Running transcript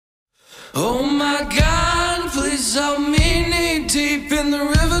Oh my God, please help me knee deep in the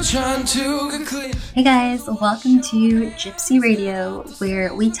river trying to get clean. Hey guys, welcome to Gypsy Radio,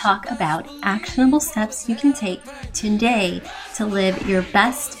 where we talk about actionable steps you can take today to live your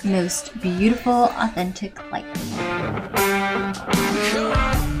best, most beautiful, authentic life.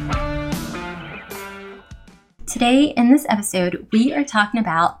 Today in this episode, we are talking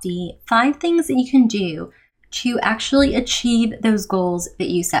about the 5 things that you can do to actually achieve those goals that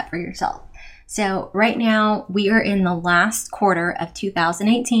you set for yourself. So right now we are in the last quarter of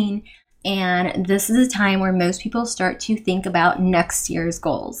 2018, and this is a time where most people start to think about next year's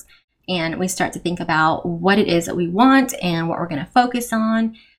goals. And we start to think about what it is that we want and what we're going to focus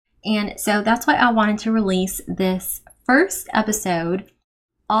on. And so that's why I wanted to release this first episode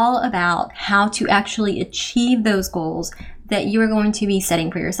all about how to actually achieve those goals that you are going to be setting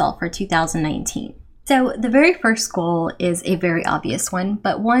for yourself for 2019. So the very first goal is a very obvious one,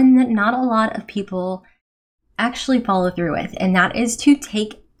 but one that not a lot of people actually follow through with, and that is to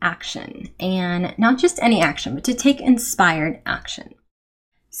take action. And not just any action, but to take inspired action.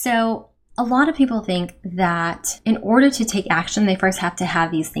 So a lot of people think that in order to take action, they first have to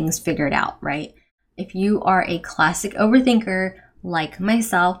have these things figured out, right? If you are a classic overthinker like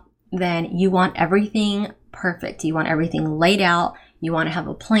myself, then you want everything perfect. You want everything laid out. You want to have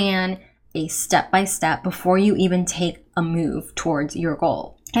a plan, a step-by-step before you even take a move towards your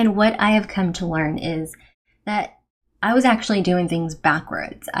goal. And what I have come to learn is that I was actually doing things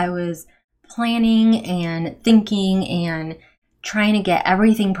backwards. I was planning and thinking and trying to get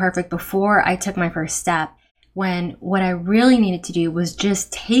everything perfect before I took my first step, when what I really needed to do was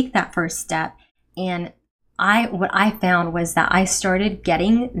just take that first step. And what I found was that I started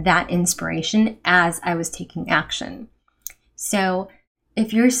getting that inspiration as I was taking action. So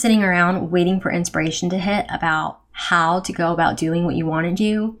if you're sitting around waiting for inspiration to hit about how to go about doing what you want to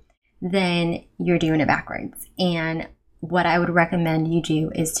do, then you're doing it backwards. And what I would recommend you do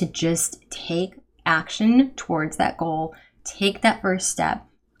is to just take action towards that goal. Take that first step.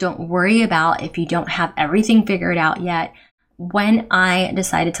 Don't worry about if you don't have everything figured out yet. When I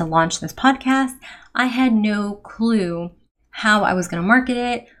decided to launch this podcast, I had no clue how I was going to market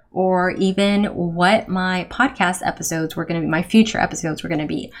it, or even what my podcast episodes were going to be, my future episodes were going to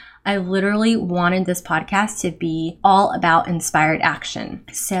be. I literally wanted this podcast to be all about inspired action.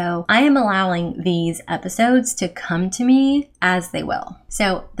 So I am allowing these episodes to come to me as they will.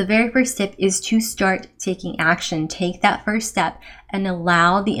 So the very first tip is to start taking action. Take that first step and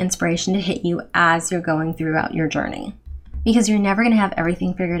allow the inspiration to hit you as you're going throughout your journey. Because you're never going to have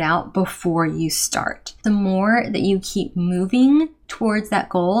everything figured out before you start. The more that you keep moving towards that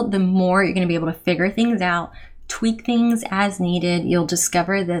goal, the more you're going to be able to figure things out, tweak things as needed. You'll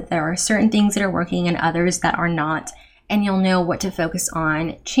discover that there are certain things that are working and others that are not, and you'll know what to focus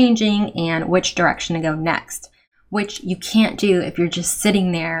on changing and which direction to go next, which you can't do if you're just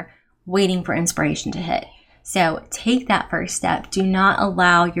sitting there waiting for inspiration to hit. So take that first step. Do not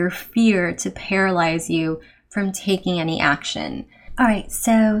allow your fear to paralyze you from taking any action. All right,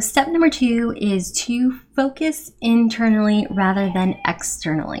 so step number 2 is to focus internally rather than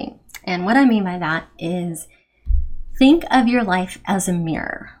externally. And what I mean by that is think of your life as a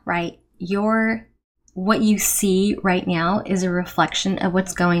mirror, right? What you see right now is a reflection of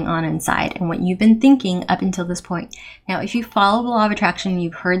what's going on inside and what you've been thinking up until this point. Now, if you follow the law of attraction,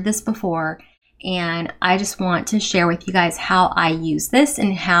 you've heard this before, and I just want to share with you guys how I use this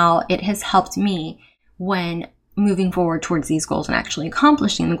and how it has helped me when moving forward towards these goals and actually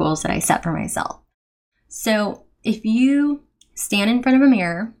accomplishing the goals that I set for myself. So if you stand in front of a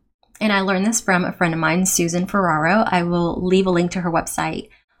mirror, and I learned this from a friend of mine, Susan Ferraro, I will leave a link to her website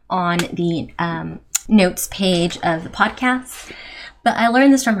on the notes page of the podcast, but I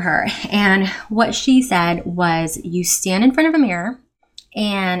learned this from her. And what she said was, you stand in front of a mirror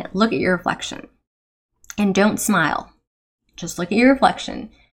and look at your reflection, and don't smile. Just look at your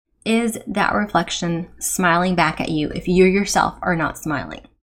reflection. Is that reflection smiling back at you if you yourself are not smiling?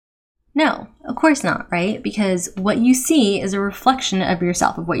 No, of course not, right? Because what you see is a reflection of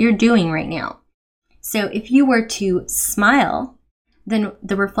yourself, of what you're doing right now. So if you were to smile, then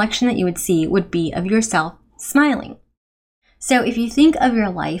the reflection that you would see would be of yourself smiling. So if you think of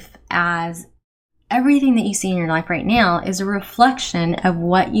your life as everything that you see in your life right now is a reflection of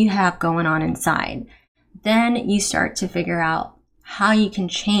what you have going on inside, then you start to figure out how you can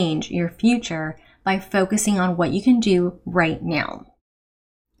change your future by focusing on what you can do right now.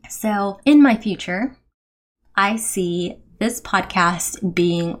 So in my future, I see this podcast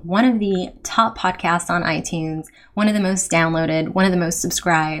being one of the top podcasts on iTunes, one of the most downloaded, one of the most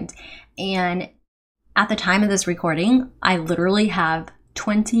subscribed. And at the time of this recording, I literally have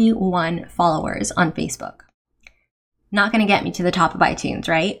 21 followers on Facebook. Not going to get me to the top of iTunes,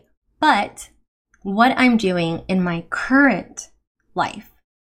 right? But what I'm doing in my current life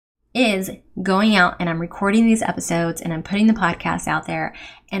is going out and I'm recording these episodes and I'm putting the podcast out there.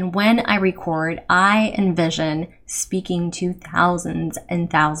 And when I record, I envision speaking to thousands and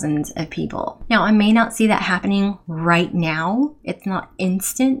thousands of people. Now, I may not see that happening right now. It's not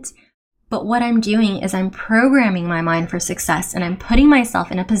instant. But what I'm doing is I'm programming my mind for success and I'm putting myself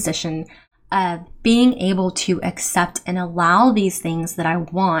in a position of being able to accept and allow these things that I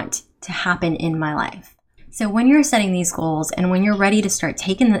want to happen in my life. So when you're setting these goals and when you're ready to start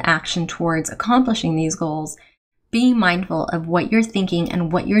taking the action towards accomplishing these goals, be mindful of what you're thinking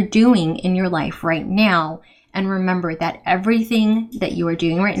and what you're doing in your life right now. And remember that everything that you are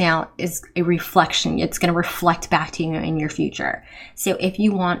doing right now is a reflection. It's going to reflect back to you in your future. So if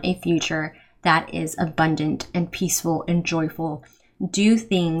you want a future that is abundant and peaceful and joyful, do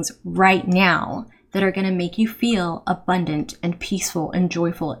things right now that are going to make you feel abundant and peaceful and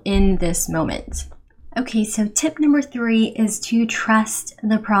joyful in this moment. Okay, so tip number 3 is to trust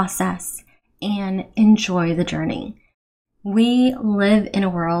the process and enjoy the journey. We live in a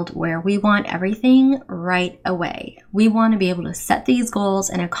world where we want everything right away. We want to be able to set these goals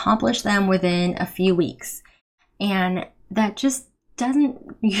and accomplish them within a few weeks. And that just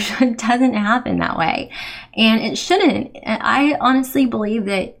doesn't happen that way. And it shouldn't. I honestly believe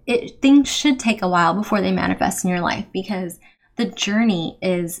that things should take a while before they manifest in your life because the journey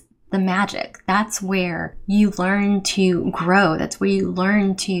is the magic. That's where you learn to grow. That's where you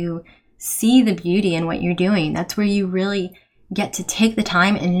learn to see the beauty in what you're doing. That's where you really get to take the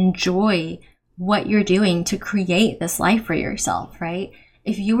time and enjoy what you're doing to create this life for yourself, right?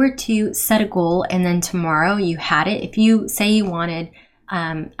 If you were to set a goal and then tomorrow you had it, if you say you wanted,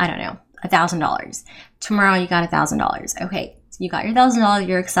 $1,000, tomorrow you got $1,000. Okay, so you got your $1,000,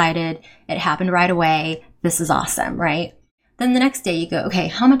 you're excited, it happened right away, this is awesome, right? Then the next day you go, okay,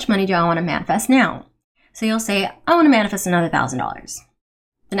 how much money do I want to manifest now? So you'll say, I want to manifest another $1,000.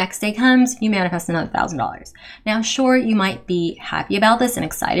 The next day comes, you manifest another $1,000. Now, sure, you might be happy about this and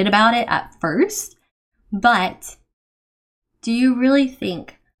excited about it at first, but do you really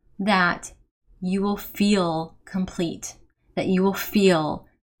think that you will feel complete, that you will feel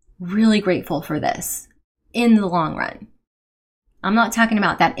really grateful for this in the long run? I'm not talking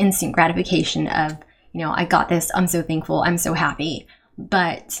about that instant gratification of, I got this, I'm so thankful, I'm so happy.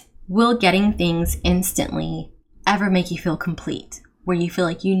 But will getting things instantly ever make you feel complete, where you feel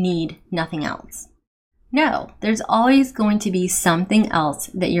like you need nothing else? No, there's always going to be something else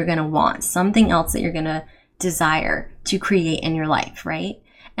that you're going to want, something else that you're going to desire to create in your life, right?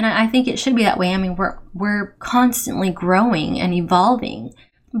 And I think it should be that way. I mean, we're constantly growing and evolving,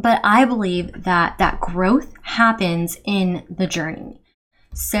 but I believe that growth happens in the journey.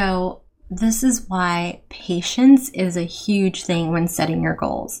 So this is why patience is a huge thing when setting your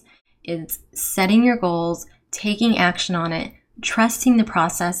goals. It's setting your goals, taking action on it, trusting the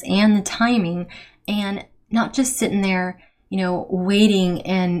process and the timing, and not just sitting there, waiting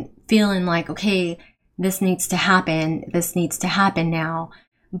and feeling like, okay, this needs to happen now,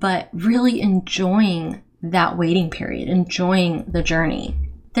 but really enjoying that waiting period, enjoying the journey.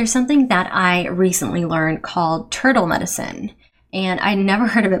 There's something that I recently learned called turtle medicine. And I'd never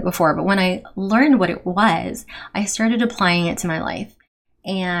heard of it before, but when I learned what it was, I started applying it to my life.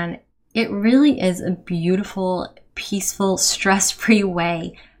 And it really is a beautiful, peaceful, stress-free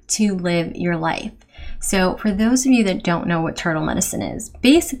way to live your life. So for those of you that don't know what turtle medicine is,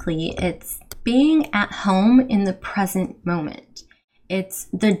 basically it's being at home in the present moment. It's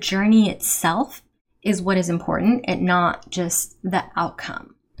the journey itself is what is important and not just the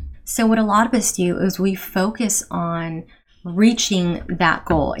outcome. So what a lot of us do is we focus on reaching that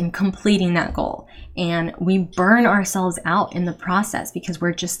goal and completing that goal. And we burn ourselves out in the process because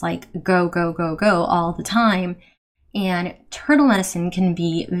we're just like go, go, go, go all the time. And turtle medicine can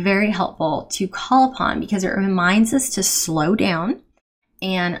be very helpful to call upon because it reminds us to slow down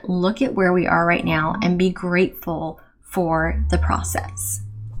and look at where we are right now and be grateful for the process.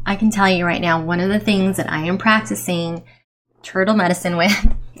 I can tell you right now, one of the things that I am practicing turtle medicine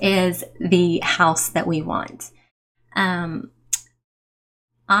with is the house that we want.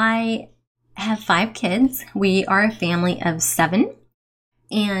 I have 5 kids. We are a family of 7,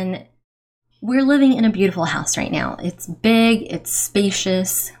 and we're living in a beautiful house right now. It's big, it's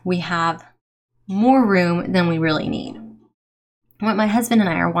spacious. We have more room than we really need. What my husband and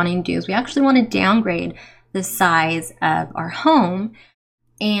I are wanting to do is we actually want to downgrade the size of our home,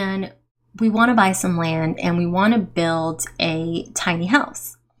 and we want to buy some land and we want to build a tiny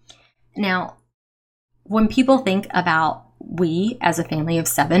house. Now, when people think about we, as a family of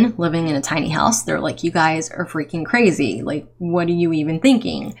 7 living in a tiny house, they're like, you guys are freaking crazy. Like, what are you even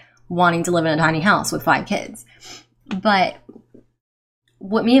thinking? Wanting to live in a tiny house with 5 kids. But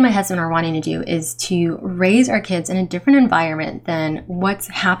what me and my husband are wanting to do is to raise our kids in a different environment than what's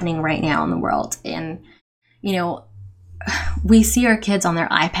happening right now in the world. And, you know, we see our kids on their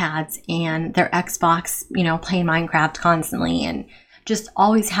iPads and their Xbox, you know, playing Minecraft constantly and just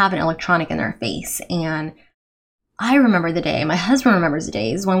always have an electronic in their face. And I remember the day, my husband remembers the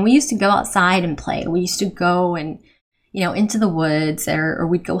days when we used to go outside and play. We used to go and, you know, into the woods, or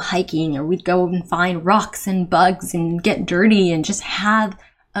we'd go hiking, or we'd go and find rocks and bugs and get dirty and just have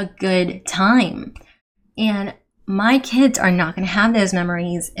a good time. And my kids are not going to have those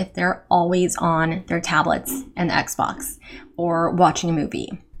memories if they're always on their tablets and the Xbox or watching a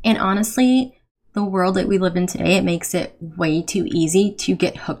movie. And honestly, the world that we live in today, it makes it way too easy to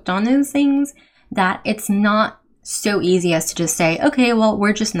get hooked on those things that it's not so easy as to just say, okay, well,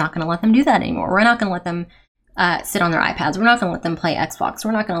 we're just not going to let them do that anymore. We're not going to let them sit on their iPads. We're not going to let them play Xbox.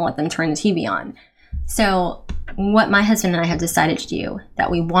 We're not going to let them turn the TV on. So what my husband and I have decided to do, that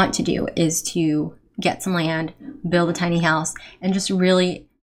we want to do, is to get some land, build a tiny house, and just really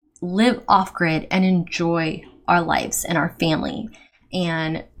live off-grid and enjoy our lives and our family,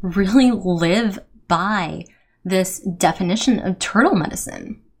 and really live by this definition of turtle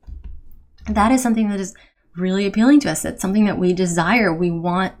medicine. That is something that is really appealing to us. It's something that we desire. We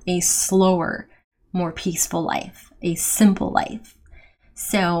want a slower, more peaceful life, a simple life.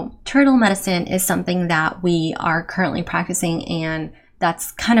 So turtle medicine is something that we are currently practicing, and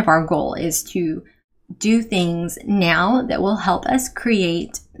that's kind of our goal, is to do things now that will help us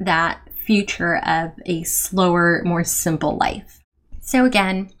create that future of a slower, more simple life. So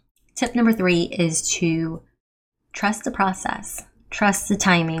again, tip number 3 is to trust the process, trust the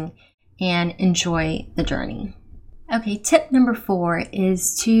timing, and enjoy the journey. Okay, tip number 4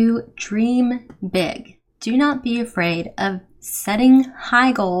 is to dream big. Do not be afraid of setting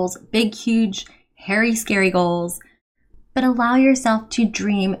high goals, big, huge, hairy, scary goals, but allow yourself to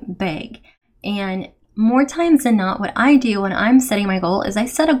dream big. And more times than not, what I do when I'm setting my goal is I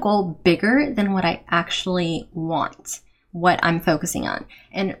set a goal bigger than what I actually want, what I'm focusing on.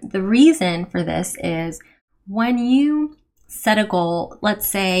 And the reason for this is when you set a goal, let's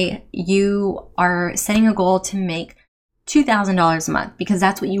say you are setting a goal to make $2,000 a month, because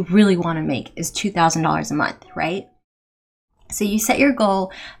that's what you really want to make, is $2,000 a month, right? So you set your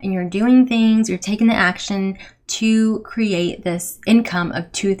goal and you're doing things, you're taking the action to create this income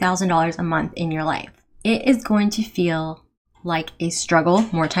of $2,000 a month in your life. It is going to feel like a struggle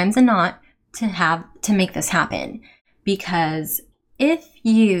more times than not to make this happen, because if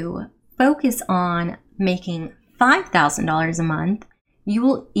you focus on making $5,000 a month, you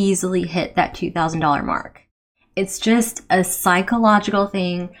will easily hit that $2,000 mark. It's just a psychological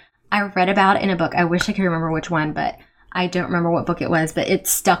thing. I read about it in a book. I wish I could remember which one, but I don't remember what book it was, but it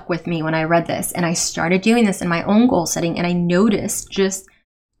stuck with me when I read this. And I started doing this in my own goal setting, and I noticed just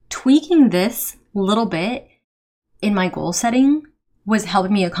tweaking this little bit in my goal setting was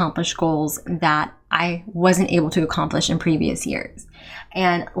helping me accomplish goals that I wasn't able to accomplish in previous years.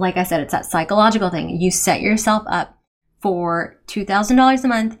 And like I said, it's that psychological thing. You set yourself up for $2,000 a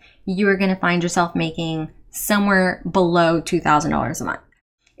month, you're going to find yourself making somewhere below $2,000 a month.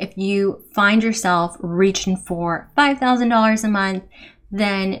 If you find yourself reaching for $5,000 a month,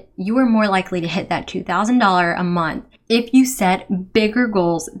 then you are more likely to hit that $2,000 a month if you set bigger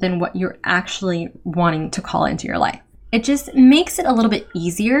goals than what you're actually wanting to call into your life. It just makes it a little bit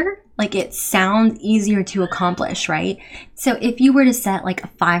easier. Like, it sounds easier to accomplish, right? So if you were to set like a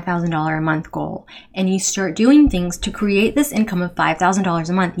 $5,000 a month goal and you start doing things to create this income of $5,000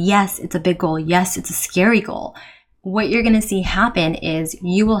 a month, yes, it's a big goal. Yes, it's a scary goal. What you're going to see happen is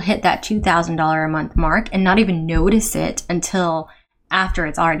you will hit that $2,000 a month mark and not even notice it until after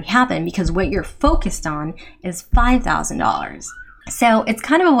it's already happened, because what you're focused on is $5,000. So it's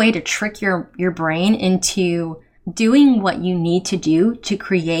kind of a way to trick your brain into doing what you need to do to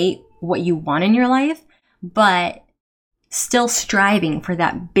create what you want in your life, but still striving for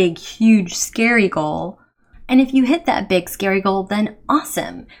that big, huge, scary goal. And if you hit that big, scary goal, then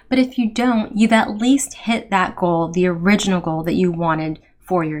awesome. But if you don't, you've at least hit that goal, the original goal that you wanted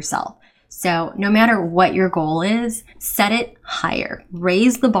for yourself. So no matter what your goal is, set it higher,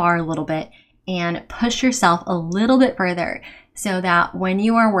 raise the bar a little bit, and push yourself a little bit further so that when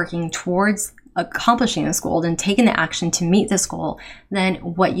you are working towards accomplishing this goal and taking the action to meet this goal, then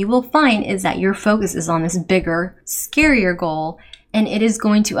what you will find is that your focus is on this bigger, scarier goal, and it is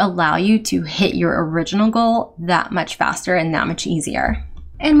going to allow you to hit your original goal that much faster and that much easier.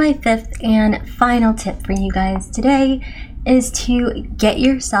 And my fifth and final tip for you guys today is to get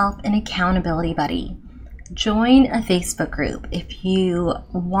yourself an accountability buddy. Join a Facebook group if you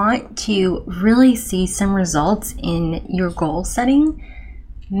want to really see some results in your goal setting.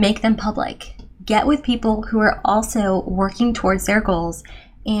 Make them public. Get with people who are also working towards their goals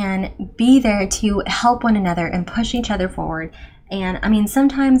and be there to help one another and push each other forward. And I mean,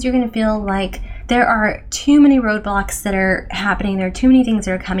 sometimes you're going to feel like there are too many roadblocks that are happening. There are too many things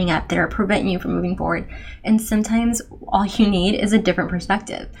that are coming up that are preventing you from moving forward. And sometimes all you need is a different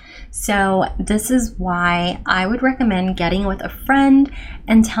perspective. So this is why I would recommend getting with a friend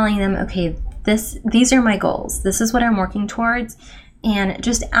and telling them, okay, these are my goals. This is what I'm working towards. And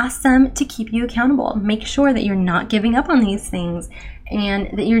just ask them to keep you accountable. Make sure that you're not giving up on these things and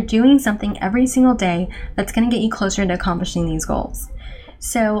that you're doing something every single day that's going to get you closer to accomplishing these goals.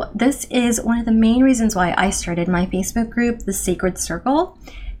 So this is one of the main reasons why I started my Facebook group, The Sacred Circle,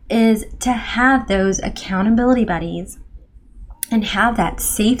 is to have those accountability buddies and have that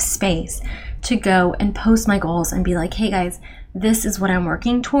safe space to go and post my goals and be like, hey guys, this is what I'm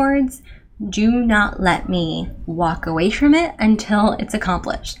working towards. Do not let me walk away from it until it's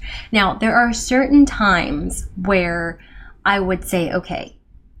accomplished. Now, there are certain times where I would say, okay,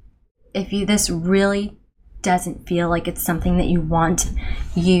 if this really doesn't feel like it's something that you want,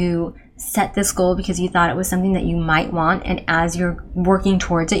 you set this goal because you thought it was something that you might want, and as you're working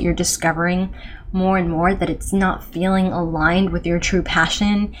towards it, you're discovering more and more that it's not feeling aligned with your true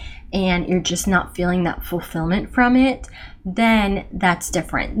passion and you're just not feeling that fulfillment from it, then that's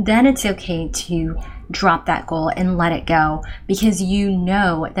different. Then it's okay to drop that goal and let it go because you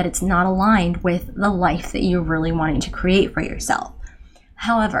know that it's not aligned with the life that you're really wanting to create for yourself.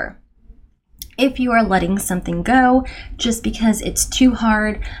 However, if you are letting something go just because it's too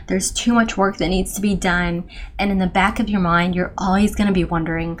hard, there's too much work that needs to be done, and in the back of your mind, you're always going to be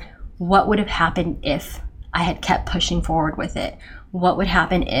wondering, what would have happened if I had kept pushing forward with it? What would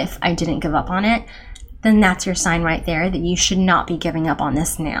happen if I didn't give up on it? Then that's your sign right there that you should not be giving up on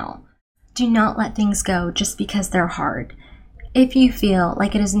this now. Do not let things go just because they're hard. If you feel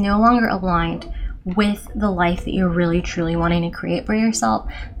like it is no longer aligned with the life that you're really truly wanting to create for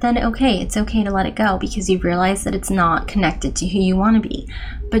yourself, then okay, it's okay to let it go because you've realized that it's not connected to who you want to be.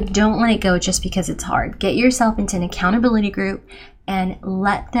 But don't let it go just because it's hard. Get yourself into an accountability group and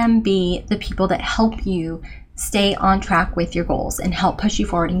let them be the people that help you stay on track with your goals and help push you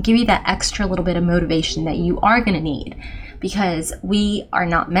forward and give you that extra little bit of motivation that you are going to need, because we are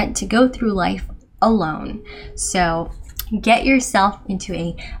not meant to go through life alone. So get yourself into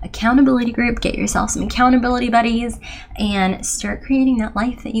a accountability group, get yourself some accountability buddies, and start creating that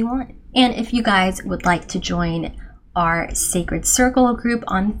life that you want. And if you guys would like to join our Sacred Circle group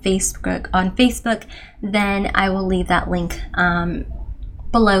on Facebook, then I will leave that link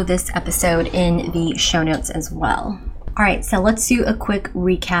below this episode in the show notes as well. All right, so let's do a quick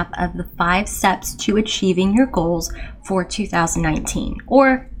recap of the 5 steps to achieving your goals for 2019,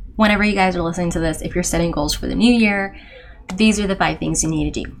 or whenever you guys are listening to this, if you're setting goals for the new year, these are the 5 things you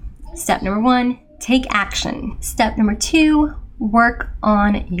need to do. Step number 1, take action. Step number 2, work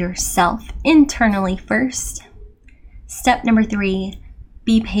on yourself internally first. Step number 3,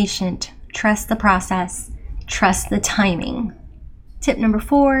 be patient, trust the process, trust the timing. Tip number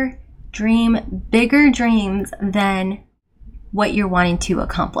 4, dream bigger dreams than what you're wanting to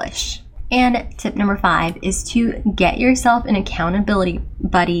accomplish. And tip number 5 is to get yourself an accountability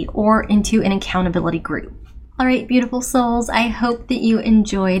buddy or into an accountability group. All right, beautiful souls, I hope that you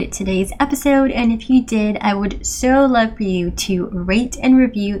enjoyed today's episode. And if you did, I would so love for you to rate and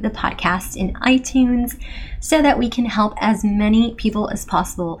review the podcast in iTunes so that we can help as many people as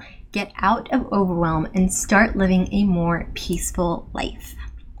possible get out of overwhelm and start living a more peaceful life.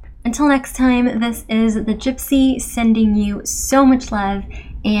 Until next time, this is the Gypsy sending you so much love,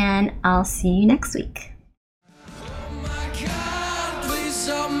 and I'll see you next week.